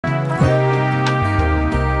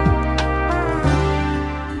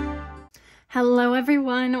Hello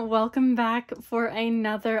everyone, welcome back for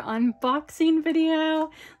another unboxing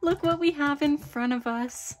video. Look what we have in front of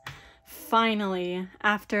us. Finally,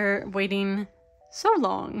 after waiting so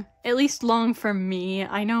long, at least long for me.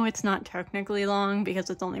 I know it's not technically long because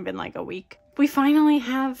it's only been like a week. We finally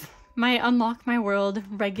have my Unlock My World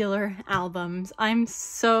regular albums. I'm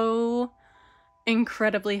so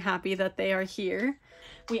incredibly happy that they are here.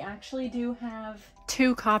 We actually do have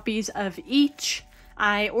 2 copies of each.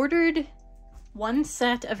 I ordered 1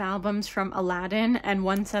 set of albums from Aladdin and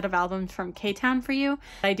 1 set of albums from K-Town for You.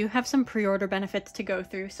 I do have some pre-order benefits to go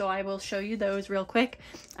through, so I will show you those real quick.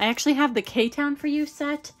 I actually have the K-Town for You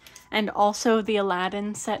set and also the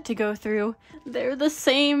Aladdin set to go through. They're the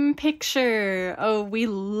same picture. Oh, we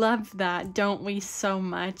love that, don't we, so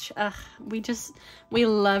much? Ugh, we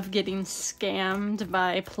love getting scammed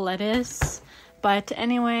by Pledis. But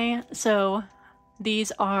anyway, so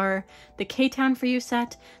these are the K-Town for You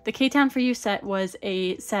set. The K-Town for You set was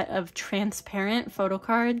a set of transparent photo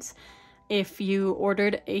cards if you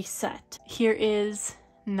ordered a set. Here is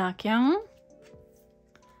Nakyung,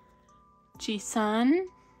 Jisun,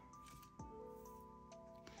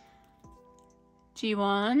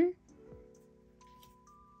 Jiwon,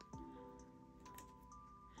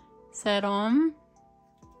 Serom,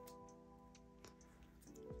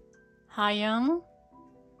 Hayoung,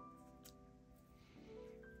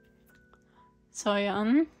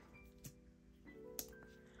 Soyeon,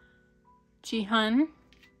 Jihan,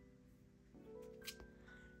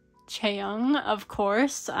 Chaeyoung, of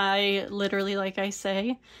course. I literally, like I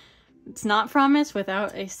say, it's not Promise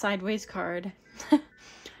without a sideways card.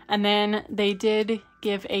 And then they did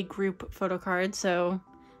give a group photo card, so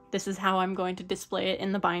this is how I'm going to display it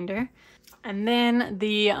in the binder. And then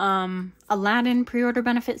the Aladdin pre-order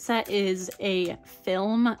benefit set is a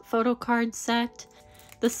film photo card set.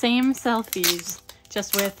 The same selfies,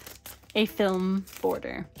 just with a film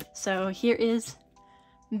border. So here is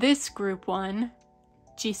this group one.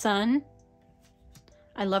 Jisun.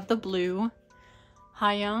 I love the blue.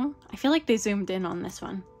 Hayoung. I feel like they zoomed in on this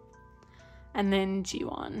one. And then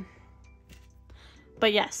Jiwon.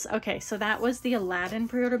 But yes, okay, so that was the Aladdin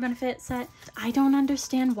pre-order benefit set. I don't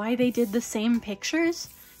understand why they did the same pictures,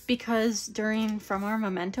 because from our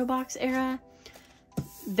Memento Box era,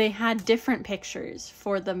 they had different pictures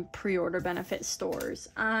for the pre-order benefit stores.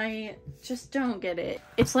 I just don't get it.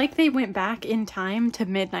 It's like they went back in time to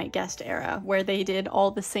Midnight Guest era where they did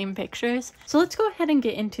all the same pictures. So let's go ahead and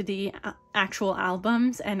get into the actual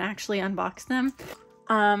albums and actually unbox them.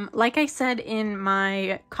 Like I said in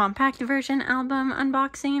my compact version album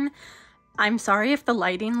unboxing, I'm sorry if the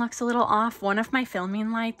lighting looks a little off. One of my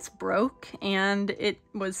filming lights broke and it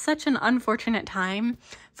was such an unfortunate time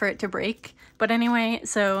for it to break. But anyway,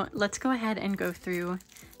 so let's go ahead and go through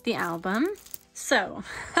the album. So,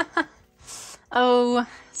 oh,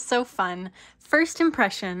 so fun. First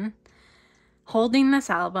impression, holding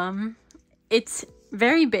this album, it's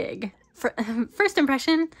very big. First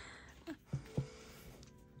impression,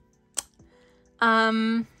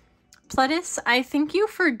 Pledis, I think you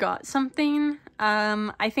forgot something.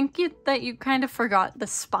 I think that you kind of forgot the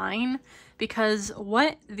spine, because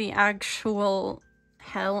what the actual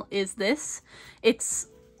hell is this? It's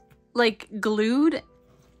like glued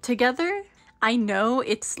together. I know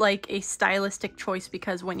it's like a stylistic choice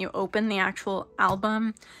because when you open the actual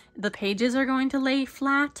album, the pages are going to lay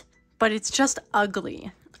flat, but it's just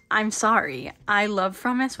ugly. I'm sorry. I love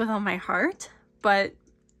Promise with all my heart, but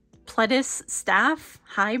Pledis staff,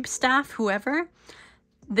 Hybe staff, whoever,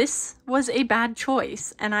 this was a bad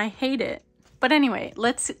choice and I hate it. But anyway,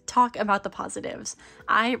 let's talk about the positives.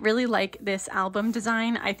 I really like this album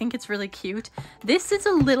design. I think it's really cute. This is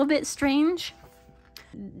a little bit strange.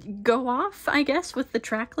 Go off, I guess, with the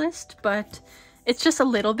track list, but it's just a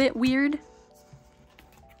little bit weird,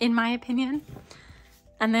 in my opinion.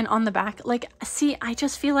 And then on the back, like, see, I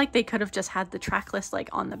just feel like they could have just had the track list like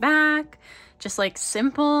on the back, just like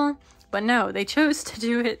simple, but no, they chose to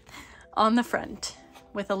do it on the front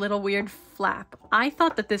with a little weird flap. I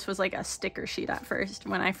thought that this was like a sticker sheet at first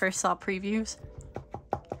when I first saw previews.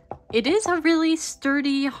 It is a really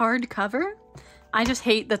sturdy hardcover. I just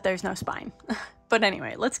hate that there's no spine. But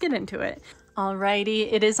anyway, let's get into it.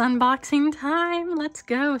 Alrighty, it is unboxing time. Let's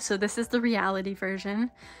go. So this is the reality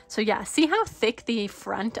version. So yeah, see how thick the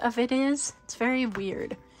front of it is? It's very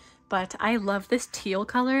weird, but I love this teal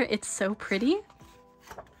color. It's so pretty.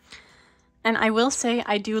 And I will say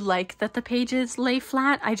I do like that the pages lay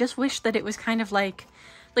flat. I just wish that it was kind of like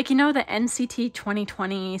you know, the NCT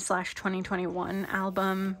 2020/2021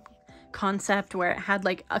 album concept where it had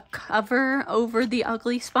like a cover over the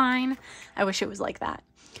ugly spine. I wish it was like that.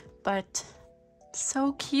 But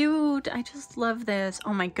So cute. I just love this.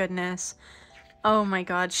 Oh my goodness. Oh my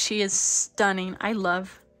god, she is stunning. I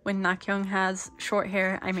love when Nakyung has short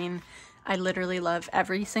hair. I mean, I literally love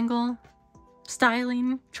every single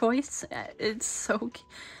styling choice. It's so cute.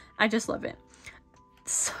 I just love it.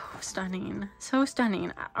 So stunning. So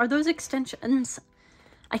stunning. Are those extensions?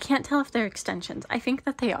 I can't tell if they're extensions. I think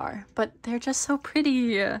that they are, but they're just so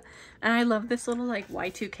pretty. And I love this little like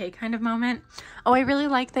Y2K kind of moment. Oh, I really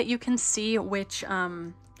like that you can see which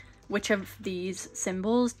of these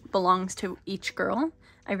symbols belongs to each girl.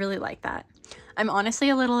 I really like that. I'm honestly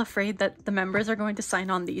a little afraid that the members are going to sign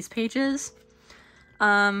on these pages.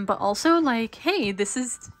 But also like, hey, this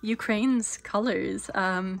is Ukraine's colors.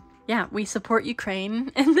 Yeah, we support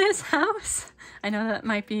Ukraine in this house. I know that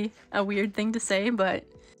might be a weird thing to say, but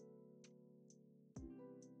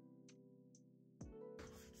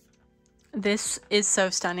this is so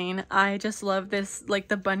stunning. I just love this, like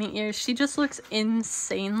the bunny ears. She just looks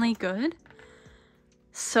insanely good.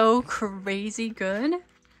 So crazy good.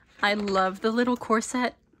 I love the little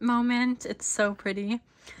corset moment. It's so pretty.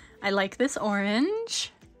 I like this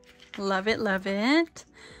orange. Love it, love it.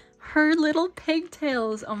 Her little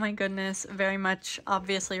pigtails. Oh my goodness. Very much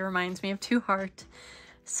obviously reminds me of Two Heart.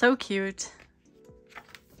 So cute.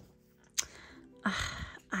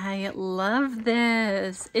 I love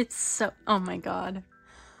this. It's so, oh my god.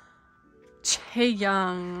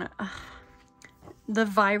 Chaeyoung. The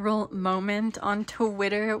viral moment on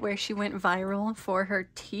Twitter where she went viral for her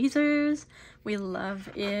teasers. We love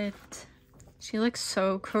it. She looks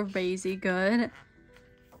so crazy good.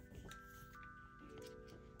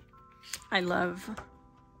 I love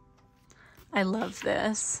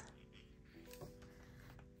this.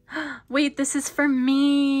 Wait, this is for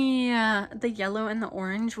me. The yellow and the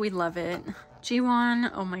orange, we love it.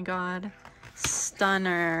 Jiwon, oh my god.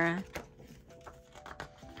 Stunner.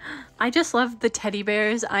 I just love the teddy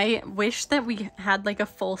bears. I wish that we had like a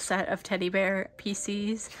full set of teddy bear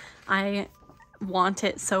PCs. I want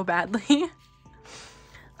it so badly.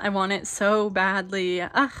 I want it so badly.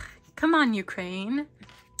 Ugh, come on, Ukraine.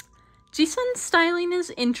 Jisun's styling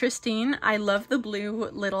is interesting. I love the blue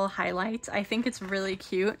little highlights. I think it's really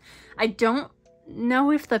cute. I don't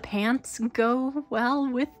know if the pants go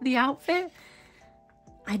well with the outfit.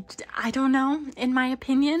 I don't know, in my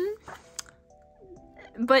opinion.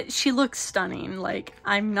 But she looks stunning. Like,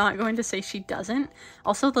 I'm not going to say she doesn't.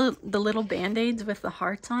 Also, the little band-aids with the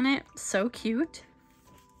hearts on it. So cute.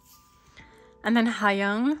 And then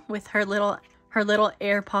Hayoung with her little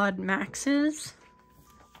AirPod Maxes.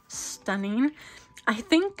 Stunning. I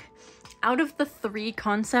think out of the three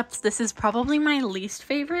concepts, this is probably my least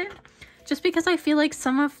favorite, just because I feel like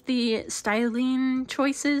some of the styling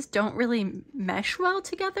choices don't really mesh well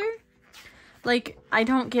together. Like, I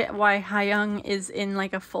don't get why Hayoung is in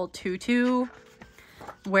like a full tutu,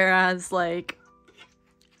 whereas like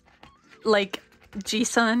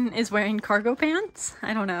Jisun is wearing cargo pants.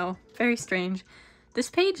 I don't know, very strange. This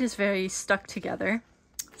page is very stuck together,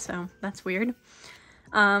 so that's weird.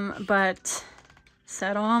 But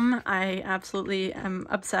Serom, I absolutely am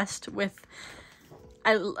obsessed with.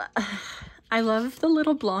 I love the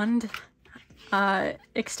little blonde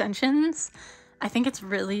extensions. I think it's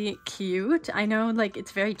really cute. I know like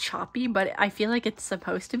it's very choppy, but I feel like it's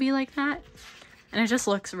supposed to be like that. And it just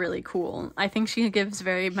looks really cool. I think she gives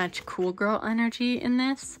very much cool girl energy in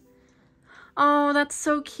this. Oh, that's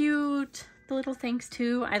so cute. The little thanks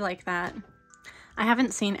to. I like that. I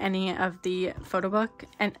haven't seen any of the photobook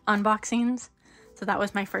and unboxings, so that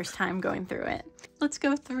was my first time going through it. Let's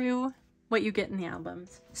go through what you get in the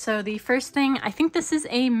albums. So the first thing, I think this is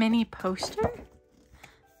a mini poster.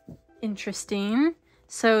 Interesting.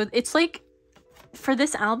 So it's like, for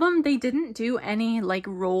this album, they didn't do any like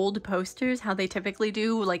rolled posters, how they typically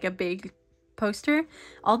do like a big poster.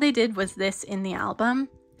 All they did was this in the album.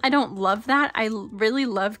 I don't love that. I really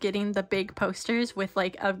love getting the big posters with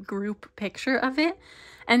like a group picture of it.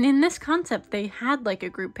 And in this concept, they had like a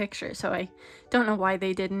group picture, so I don't know why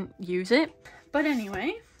they didn't use it. But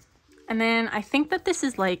anyway, and then I think that this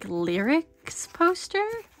is like lyrics poster.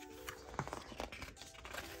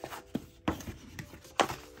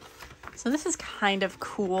 So this is kind of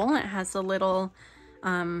cool. It has the little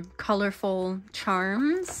colorful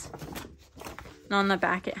charms. And on the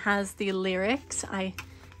back, it has the lyrics. I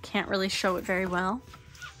can't really show it very well.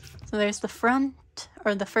 So there's the front,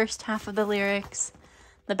 or the first half of the lyrics,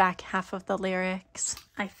 the back half of the lyrics.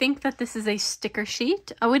 I think that this is a sticker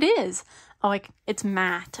sheet. Oh, it is. Oh, it's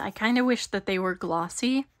matte. I kind of wish that they were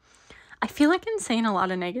glossy. I feel like I'm saying a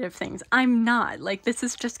lot of negative things. I'm not. Like, this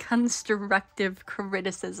is just constructive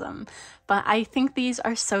criticism. But I think these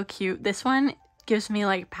are so cute. This one gives me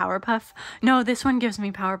like Powerpuff. No, this one gives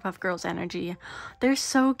me Powerpuff Girls energy. They're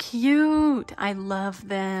so cute. I love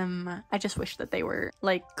them. I just wish that they were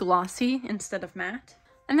like glossy instead of matte.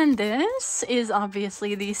 And then this is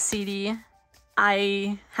obviously the CD.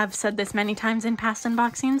 I have said this many times in past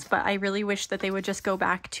unboxings, but I really wish that they would just go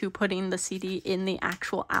back to putting the CD in the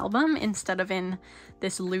actual album instead of in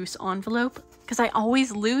this loose envelope, because I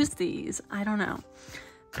always lose these. I don't know.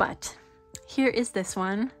 But here is this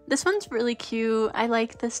one. This one's really cute. I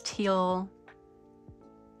like this teal.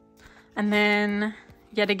 And then,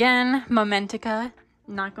 yet again, Momentica.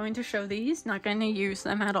 Not going to show these, not going to use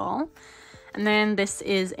them at all. And then this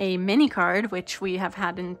is a mini card, which we have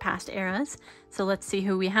had in past eras. So let's see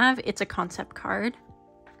who we have. It's a concept card.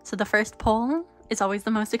 So the first pull is always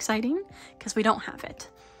the most exciting because we don't have it.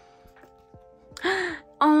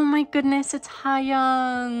 Oh my goodness, it's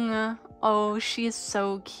Hayoung. Oh, she is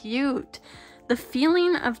so cute. The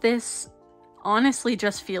feeling of this honestly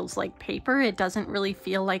just feels like paper. It doesn't really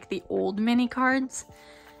feel like the old mini cards.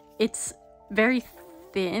 It's very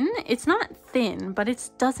thin. It's not thin, but it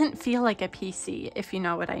doesn't feel like a PC, if you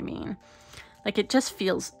know what I mean. Like, it just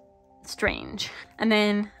feels strange. And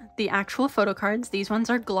then the actual photo cards, these ones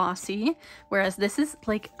are glossy, whereas this is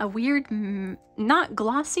like a weird, not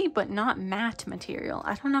glossy, but not matte material.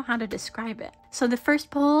 I don't know how to describe it. So the first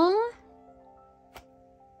pull,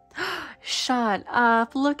 shut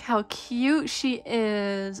up, look how cute she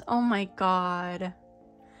is. Oh my god.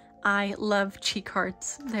 I love cheek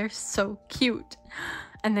hearts. They're so cute.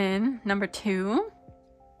 And then number 2.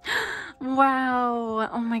 Wow.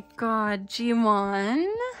 Oh my god. G1.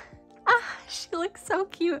 Ah, she looks so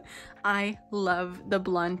cute. I love the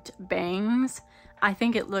blunt bangs. I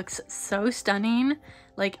think it looks so stunning.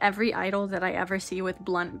 Like every idol that I ever see with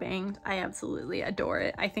blunt bangs, I absolutely adore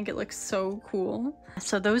it. I think it looks so cool.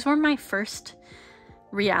 So those were my first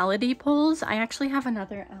reality pulls. I actually have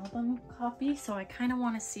another album copy, so I kind of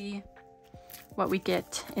want to see what we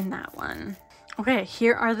get in that one. Okay,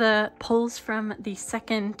 here are the pulls from the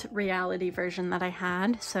second reality version that I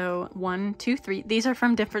had. So 1, 2, 3. These are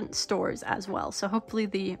from different stores as well, so hopefully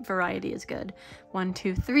the variety is good. 1,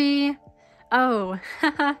 2, 3. Oh,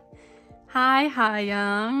 haha. Hi,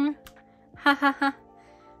 Hayoung. Ha ha ha.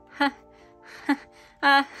 Ha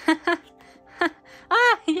ha ha.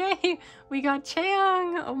 Ah, yay! We got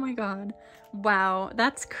Chaeyoung! Oh my god. Wow,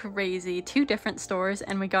 that's crazy. 2 different stores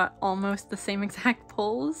and we got almost the same exact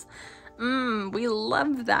pulls. We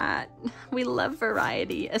love that. We love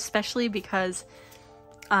variety, especially because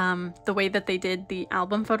the way that they did the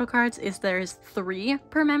album photo cards is there's 3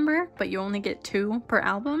 per member, but you only get 2 per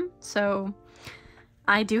album. So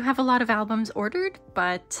I do have a lot of albums ordered,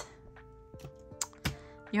 but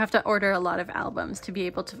you have to order a lot of albums to be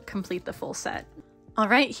able to complete the full set. All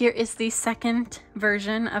right, here is the second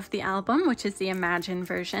version of the album, which is the Imagine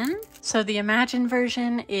version. So the Imagine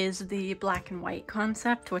version is the black and white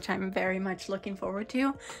concept, which I'm very much looking forward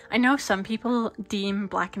to. I know some people deem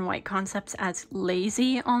black and white concepts as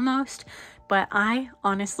lazy almost, but I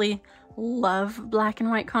honestly love black and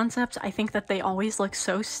white concepts. I think that they always look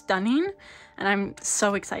so stunning, and I'm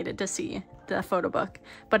so excited to see the photo book.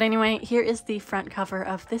 But anyway, here is the front cover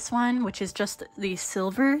of this one, which is just the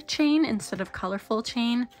silver chain instead of colorful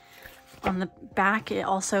chain. On the back, it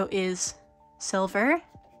also is silver.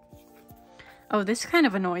 Oh, this kind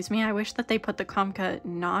of annoys me. I wish that they put the Comca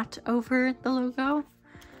not over the logo.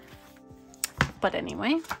 But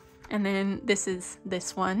anyway, and then this is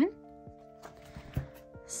this one.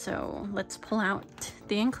 So let's pull out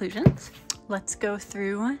the inclusions. Let's go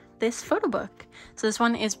through this photo book. So this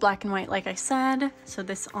one is black and white, like I said. So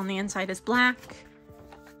this on the inside is black.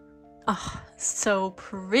 Oh, so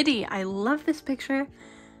pretty. I love this picture.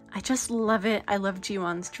 I just love it. I love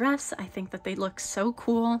G1's dress. I think that they look so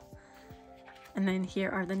cool. And then here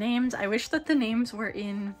are the names. I wish that the names were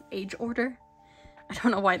in age order. I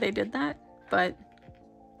don't know why they did that, but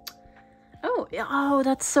oh,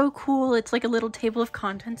 that's so cool. It's like a little table of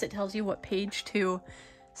contents. It tells you what page to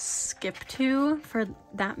skip to for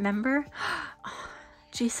that member. Oh,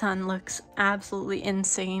 Jisun looks absolutely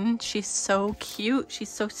insane. She's so cute. She's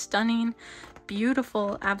so stunning,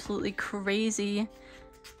 beautiful, absolutely crazy.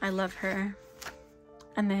 I love her.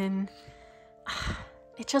 And then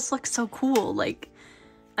it just looks so cool. Like,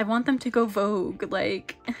 I want them to go Vogue.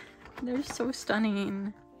 Like, they're so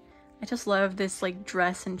stunning. I just love this like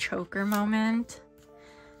dress and choker moment.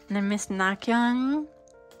 And then Miss Nakyung,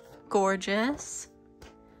 gorgeous.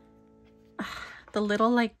 The little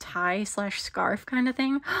like tie / scarf kind of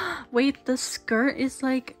thing. Wait, the skirt is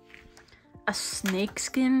like a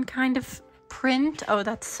snakeskin kind of print. Oh,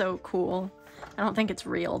 that's so cool. I don't think it's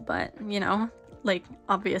real, but you know, Like,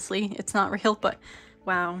 obviously, it's not real, but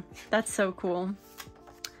wow, that's so cool.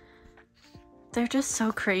 They're just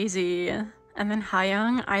so crazy. And then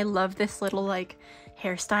Hayoung, I love this little like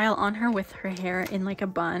hairstyle on her with her hair in like a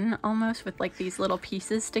bun almost, with like these little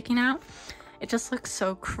pieces sticking out. It just looks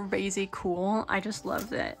so crazy cool. I just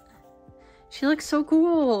love it. She looks so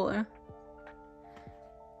cool.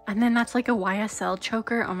 And then that's like a YSL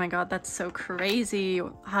choker. Oh my god, that's so crazy.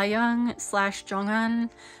 Hayoung slash Jonghan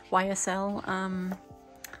YSL.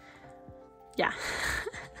 Yeah.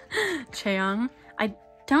 Chaeyoung. I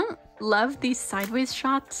don't love these sideways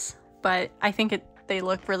shots, but I think they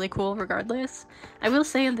look really cool regardless. I will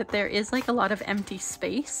say that there is like a lot of empty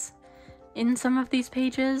space in some of these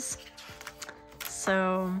pages,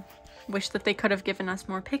 so wish that they could have given us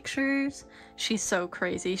more pictures. She's so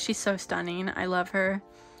crazy. She's so stunning. I love her.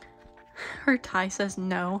 Her tie says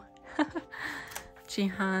no.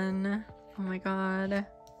 Jihan. Oh my god.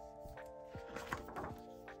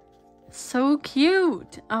 So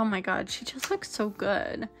cute. Oh my god, she just looks so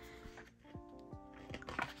good.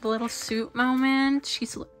 The little suit moment.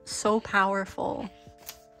 She's so powerful.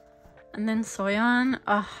 And then Soyeon.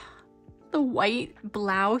 Ugh. The white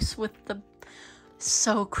blouse with the...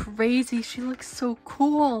 So crazy. She looks so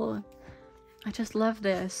cool. I just love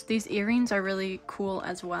this. These earrings are really cool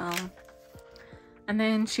as well. And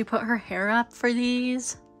then she put her hair up for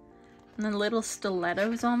these. And then little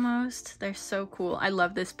stilettos almost. They're so cool. I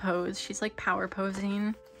love this pose. She's like power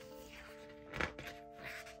posing.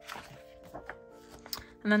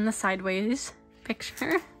 And then the sideways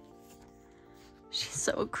picture. She's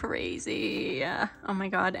so crazy. Oh my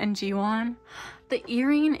god. And Jiwon. The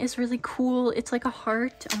earring is really cool. It's like a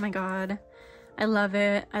heart. Oh my god. I love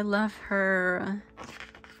it. I love her.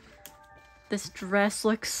 This dress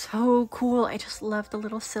looks so cool. I just love the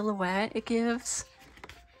little silhouette it gives.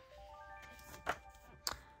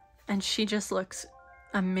 And she just looks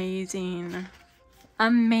amazing.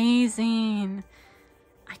 Amazing.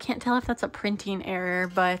 I can't tell if that's a printing error,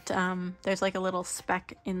 but there's like a little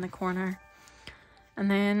speck in the corner. And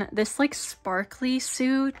then this like sparkly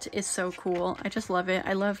suit is so cool. I just love it.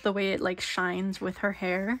 I love the way it like shines with her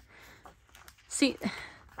hair. See,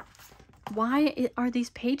 why are these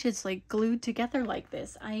pages like glued together like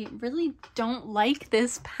this? I really don't like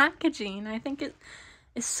this packaging. I think it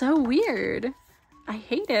is so weird. I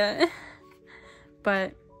hate it.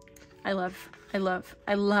 But I love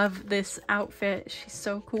this outfit. She's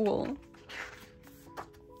so cool.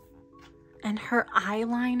 And her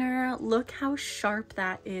eyeliner, look how sharp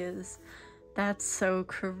that is. That's so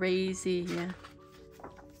crazy.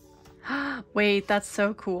 Wait, that's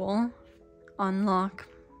so cool. Unlock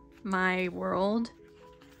my world.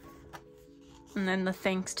 And then the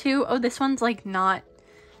thanks to. Oh, this one's like not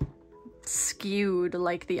skewed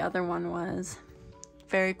like the other one was.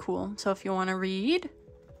 Very cool. So if you want to read.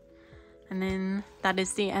 And then that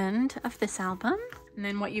is the end of this album. And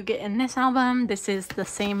then what you get in this album, this is the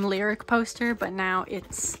same lyric poster, but now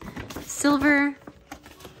it's silver.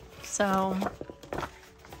 So,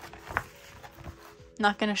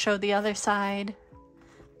 not gonna show the other side,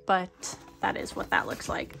 but that is what that looks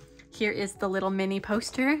like. Here is the little mini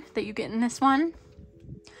poster that you get in this one.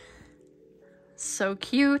 So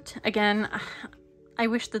cute. Again, I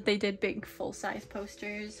wish that they did big full-size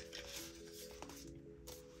posters.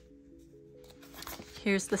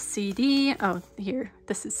 Here's the CD. Oh, here.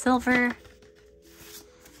 This is silver.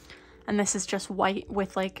 And this is just white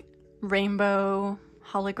with like rainbow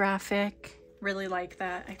holographic. Really like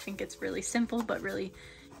that. I think it's really simple but really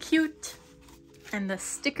cute. And the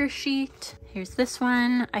sticker sheet. Here's this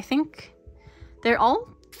one. I think they're all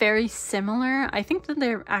very similar. I think that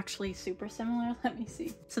they're actually super similar. Let me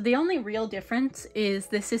see. So the only real difference is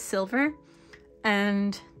this is silver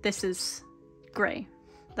and this is gray.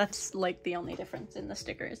 That's like the only difference in the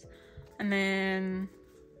stickers. And then,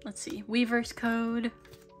 let's see, Weaver's Code,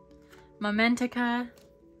 Momentica,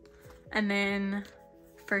 and then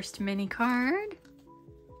first mini card.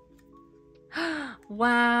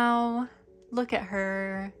 Wow, look at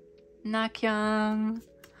her. Nakyung,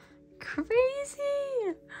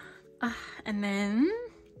 crazy. And then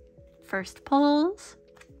first polls.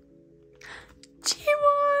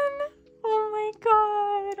 Jiwon. Oh my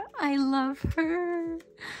god, I love her.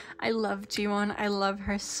 I love Jiwon. I love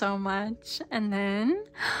her so much. And then,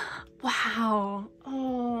 wow.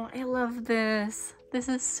 Oh, I love this. This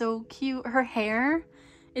is so cute. Her hair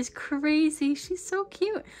is crazy. She's so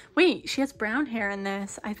cute. Wait, she has brown hair in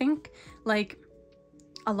this. I think like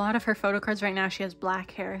a lot of her photo cards right now, she has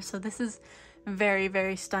black hair. So this is very,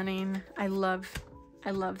 very stunning. I love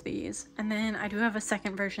these. And then I do have a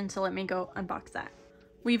second version, so let me go unbox that.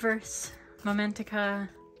 Weverse, Momentica.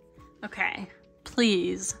 Okay,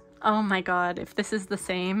 please. Oh my god, if this is the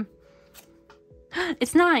same.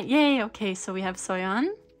 It's not! Yay! Okay, so we have Soyeon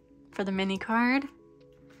for the mini card.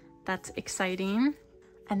 That's exciting.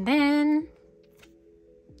 And then...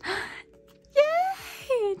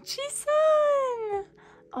 Yay! Jisun!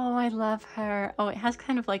 Oh, I love her. Oh, it has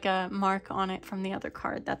kind of like a mark on it from the other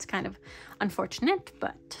card. That's kind of unfortunate,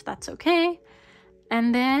 but that's okay.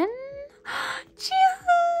 And then...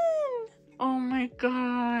 Jisun! Oh my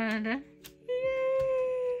god. Yay!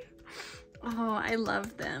 Oh, I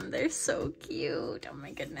love them. They're so cute. Oh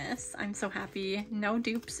my goodness. I'm so happy. No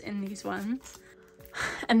dupes in these ones.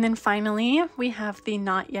 And then finally, we have the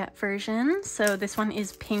not yet version. So this one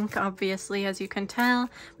is pink, obviously, as you can tell.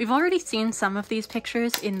 We've already seen some of these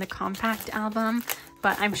pictures in the compact album,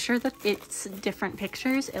 but I'm sure that it's different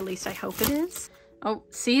pictures. At least I hope it is. Oh,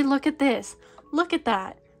 see, look at this. Look at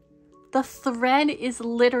that. The thread is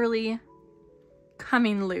literally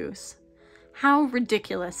coming loose. How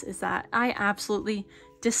ridiculous is that? I absolutely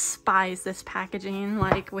despise this packaging,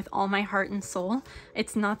 like, with all my heart and soul.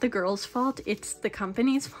 It's not the girl's fault, it's the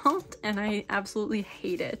company's fault, and I absolutely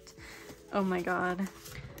hate it. Oh my god.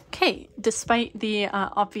 Okay, despite the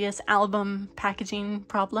obvious album packaging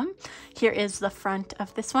problem, here is the front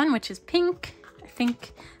of this one, which is pink. I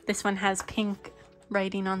think this one has pink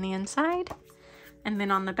writing on the inside, and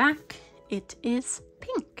then on the back it is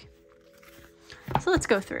pink. So let's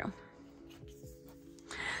go through.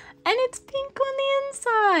 And it's pink on the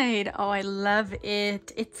inside. Oh, I love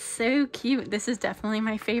it. It's so cute. This is definitely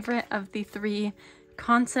my favorite of the three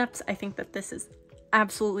concepts. I think that this is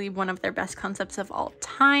absolutely one of their best concepts of all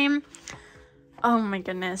time. Oh my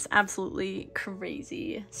goodness, absolutely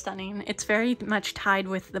crazy stunning. It's very much tied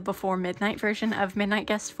with the Before Midnight version of Midnight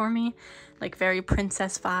Guest for me. Like very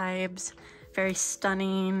princess vibes, very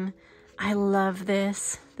stunning. I love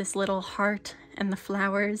this little heart and the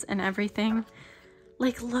flowers and everything.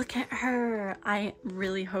 Like, look at her. I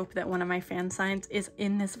really hope that one of my fan signs is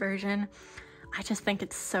in this version. I just think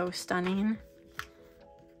it's so stunning.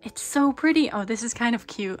 It's so pretty. Oh, this is kind of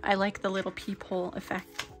cute. I like the little peephole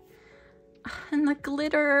effect. And the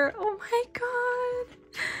glitter. Oh my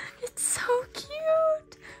god. It's so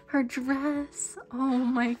cute. Her dress. Oh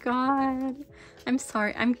my god. I'm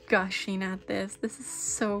sorry. I'm gushing at this. This is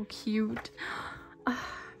so cute.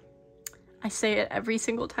 I say it every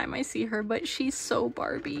single time I see her, but she's so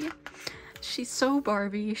Barbie. She's so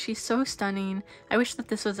Barbie. She's so stunning. I wish that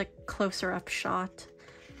this was a closer up shot.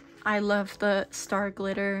 I love the star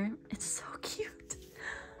glitter. It's so cute.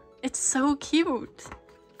 It's so cute.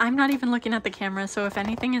 I'm not even looking at the camera, so if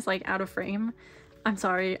anything is like out of frame, I'm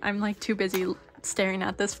sorry. I'm like too busy staring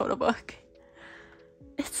at this photo book.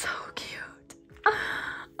 It's so cute.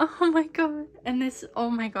 Oh my god. And this, oh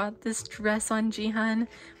my god, this dress on Jihan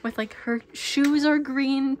with like her shoes are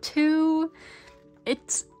green too.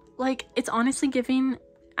 It's like, it's honestly giving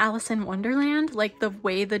Alice in Wonderland, like the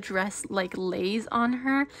way the dress like lays on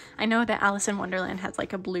her. I know that Alice in Wonderland has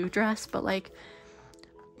like a blue dress, but like,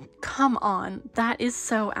 come on, that is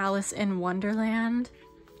so Alice in Wonderland.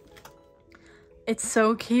 It's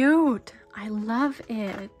so cute. I love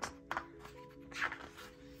it.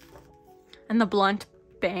 And the blunt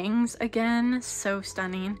bangs again, so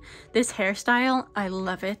stunning. This hairstyle, I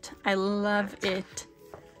love it. I love it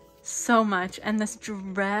so much. And this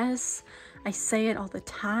dress, I say it all the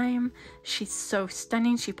time, she's so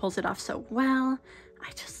stunning. She pulls it off so well.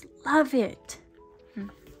 I just love it.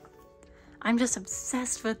 I'm just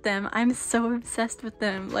obsessed with them. I'm so obsessed with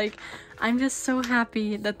them. Like, I'm just so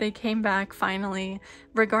happy that they came back finally,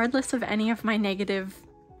 regardless of any of my negative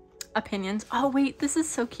opinions. Oh wait, this is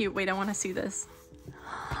so cute. Wait, I want to see this.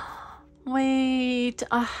 Wait,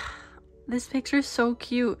 this picture is so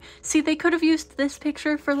cute. See, they could have used this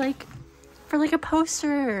picture for like a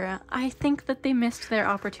poster. I think that they missed their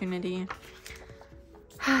opportunity.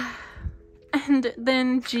 And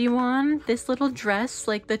then Jiwon, this little dress,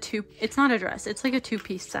 like it's not a dress, it's like a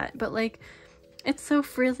two-piece set, but like it's so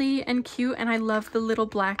frilly and cute, and I love the little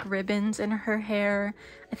black ribbons in her hair.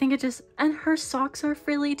 I think it just, and her socks are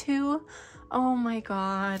frilly too. Oh my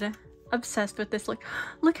god. Obsessed with this.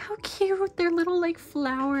 Look how cute, they're little like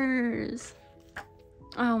flowers.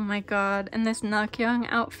 Oh my god. And this Nakyung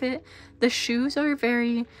outfit, the shoes are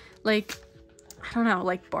very like, I don't know,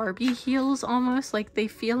 like Barbie heels almost. Like they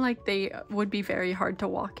feel like they would be very hard to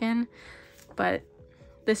walk in, but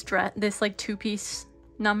this dress, this like two-piece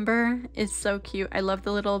number is so cute. I love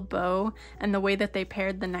the little bow and the way that they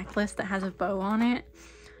paired the necklace that has a bow on it.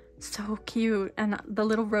 So cute. And the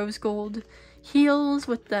little rose gold heels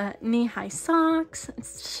with the knee-high socks.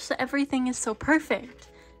 It's just, everything is so perfect.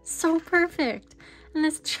 So perfect. And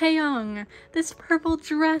this Chaeyoung, this purple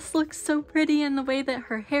dress looks so pretty, and the way that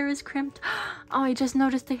her hair is crimped. Oh, I just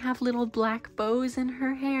noticed they have little black bows in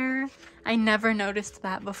her hair. I never noticed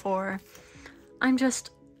that before. I'm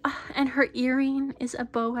just, and her earring is a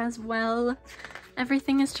bow as well.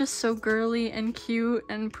 Everything is just so girly and cute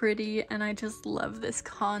and pretty, and I just love this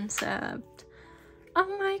concept.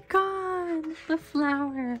 Oh my god, the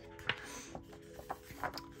flower.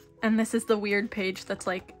 And this is the weird page that's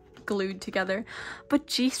like glued together. But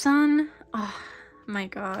Jisun, oh my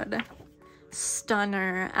god.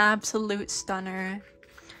 Stunner, absolute stunner.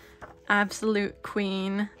 Absolute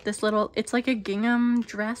queen. This little, it's like a gingham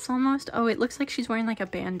dress almost. Oh, it looks like she's wearing like a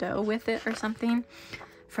bandeau with it or something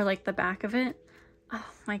for like the back of it. Oh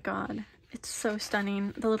my god, it's so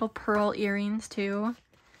stunning. The little pearl earrings too.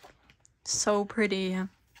 So pretty.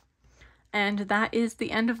 And that is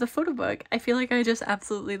the end of the photo book. I feel like I just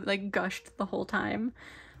absolutely like gushed the whole time.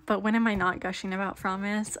 But when am I not gushing about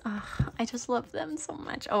Fromis? Oh, I just love them so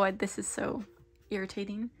much. Oh, this is so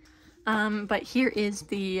irritating. But here is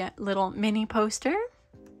the little mini poster.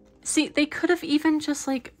 See, they could have even just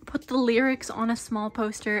like put the lyrics on a small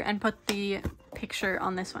poster and put the picture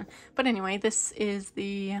on this one. But anyway, this is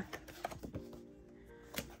the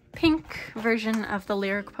pink version of the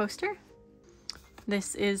lyric poster.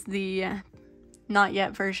 This is the not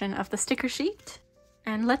yet version of the sticker sheet.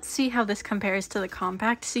 And let's see how this compares to the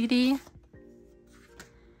compact CD.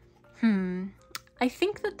 I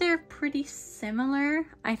think that they're pretty similar.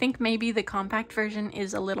 I think maybe the compact version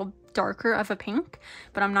is a little darker of a pink,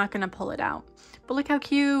 but I'm not gonna pull it out. But look how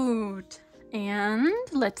cute. And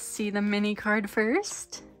let's see the mini card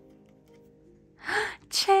first.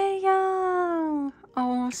 Chaeyoung!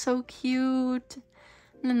 Oh, so cute.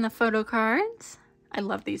 And then the photo cards. I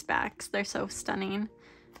love these backs. They're so stunning.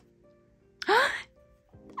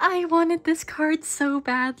 I wanted this card so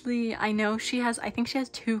badly. I know she has, I think she has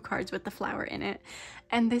 2 cards with the flower in it.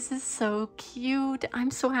 And this is so cute. I'm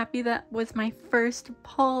so happy that was my first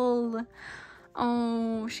pull.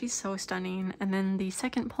 Oh, she's so stunning. And then the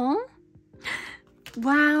second pull.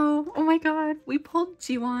 Wow. Oh my god. We pulled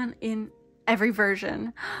Jiwon in every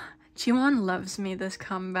version. Jiwon loves me this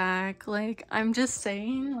comeback. Like, I'm just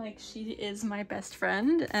saying, like, she is my best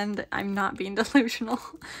friend, and I'm not being delusional.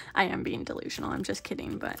 I am being delusional, I'm just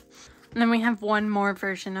kidding, but... And then we have one more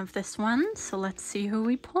version of this one, so let's see who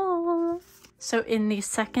we pull. So in the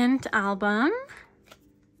second album...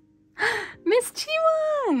 Miss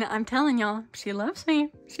Jiwon! I'm telling y'all, she loves me.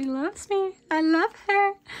 She loves me. I love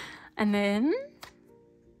her. And then...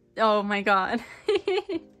 Oh my god.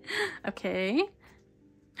 Okay.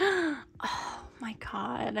 Oh my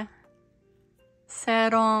god.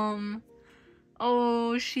 Serom.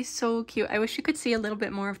 Oh, she's so cute. I wish you could see a little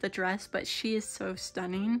bit more of the dress, but she is so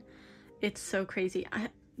stunning. It's so crazy.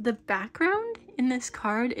 The background in this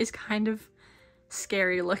card is kind of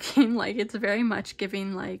scary looking. Like, it's very much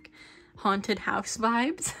giving like haunted house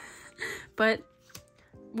vibes. But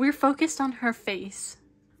we're focused on her face.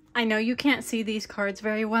 I know you can't see these cards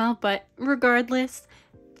very well, but regardless,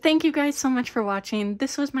 thank you guys so much for watching.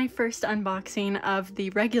 This was my first unboxing of the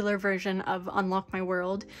regular version of Unlock My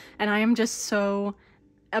World, and I am just so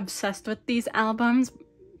obsessed with these albums.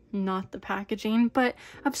 Not the packaging, but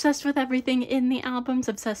obsessed with everything in the albums,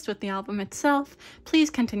 obsessed with the album itself. Please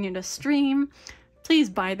continue to stream. Please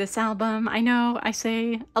buy this album. I know I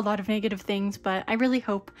say a lot of negative things, but I really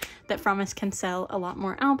hope that Fromis can sell a lot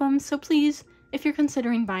more albums, so please, if you're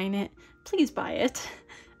considering buying it, please buy it.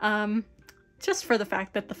 Just for the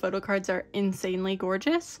fact that the photo cards are insanely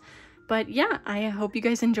gorgeous. But yeah, I hope you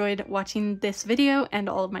guys enjoyed watching this video, and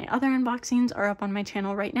all of my other unboxings are up on my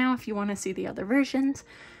channel right now if you want to see the other versions.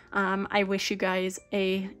 I wish you guys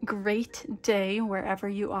a great day wherever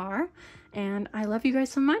you are, and I love you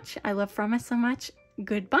guys so much. I love Fromis so much.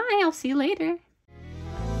 Goodbye, I'll see you later.